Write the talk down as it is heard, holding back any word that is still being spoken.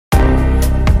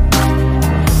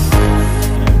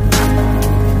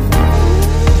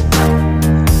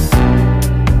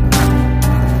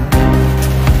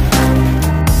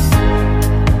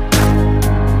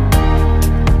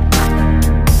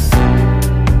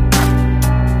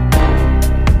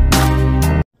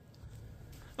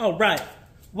All right,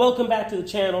 welcome back to the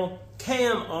channel,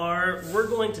 KMR. We're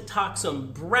going to talk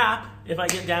some BRAP if I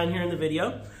get down here in the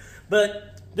video,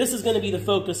 but this is going to be the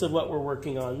focus of what we're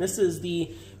working on. This is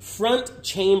the front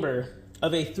chamber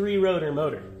of a 3-rotor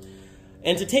motor.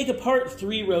 And to take apart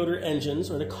 3-rotor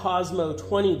engines, or the Cosmo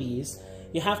 20Bs,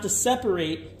 you have to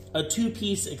separate a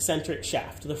 2-piece eccentric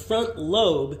shaft. The front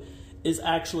lobe is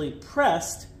actually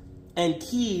pressed and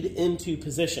keyed into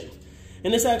position.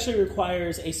 And this actually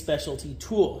requires a specialty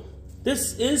tool.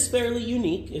 This is fairly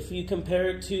unique. If you compare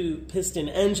it to piston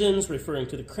engines, referring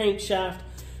to the crankshaft,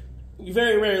 you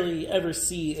very rarely ever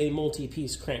see a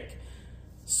multi-piece crank.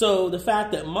 So the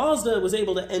fact that Mazda was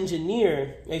able to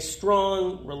engineer a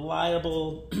strong,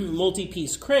 reliable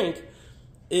multi-piece crank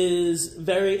is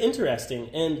very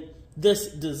interesting. And this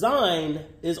design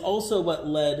is also what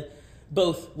led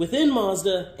both within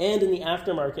Mazda and in the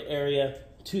aftermarket area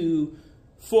to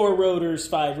 4 rotors,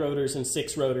 5 rotors, and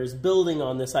 6 rotors, building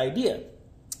on this idea.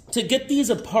 To get these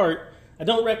apart, I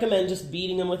don't recommend just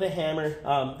beating them with a hammer.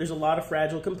 There's a lot of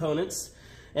fragile components,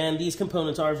 and these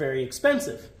components are very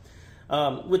expensive.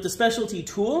 With the specialty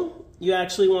tool, you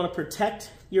actually want to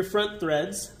protect your front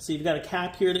threads. So you've got a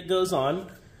cap here that goes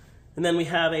on, and then we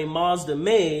have a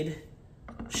Mazda-made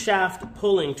shaft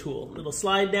pulling tool. It'll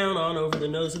slide down on over the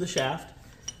nose of the shaft,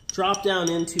 drop down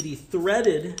into the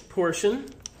threaded portion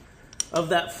of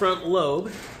that front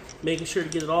lobe, making sure to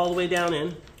get it all the way down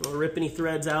in. Don't rip any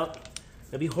threads out.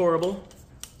 That'd be horrible.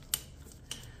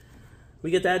 We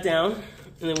get that down,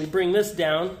 and then we bring this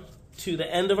down to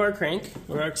the end of our crank,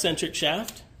 or our eccentric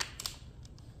shaft.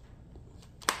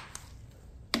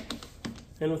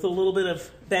 And with a little bit of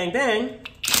bang bang,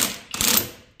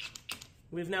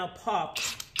 we've now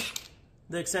popped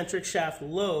the eccentric shaft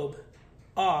lobe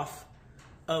off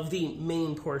of the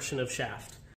main portion of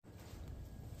shaft.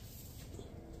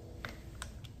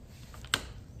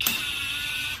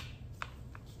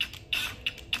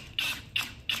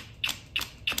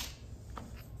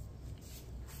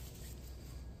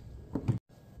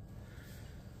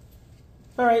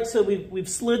 All right, so we've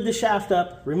slid the shaft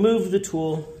up, removed the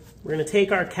tool. We're going to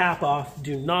take our cap off.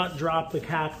 Do not drop the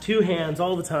cap. 2 hands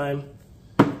all the time.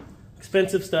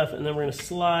 Expensive stuff. And then we're going to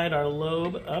slide our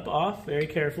lobe up off very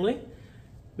carefully.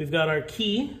 We've got our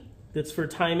key that's for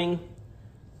timing.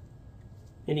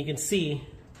 And you can see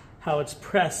how it's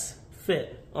press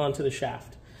fit onto the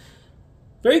shaft.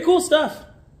 Very cool stuff.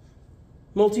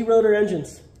 Multi-rotor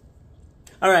engines.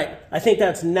 All right, I think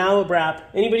that's now a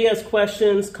BRAP. Anybody has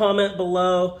questions, comment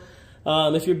below.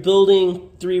 If you're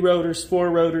building 3 rotors, 4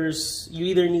 rotors, you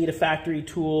either need a factory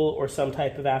tool or some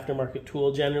type of aftermarket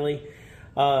tool generally.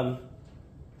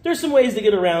 There's some ways to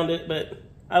get around it, but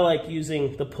I like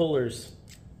using the pullers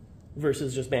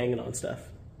versus just banging on stuff.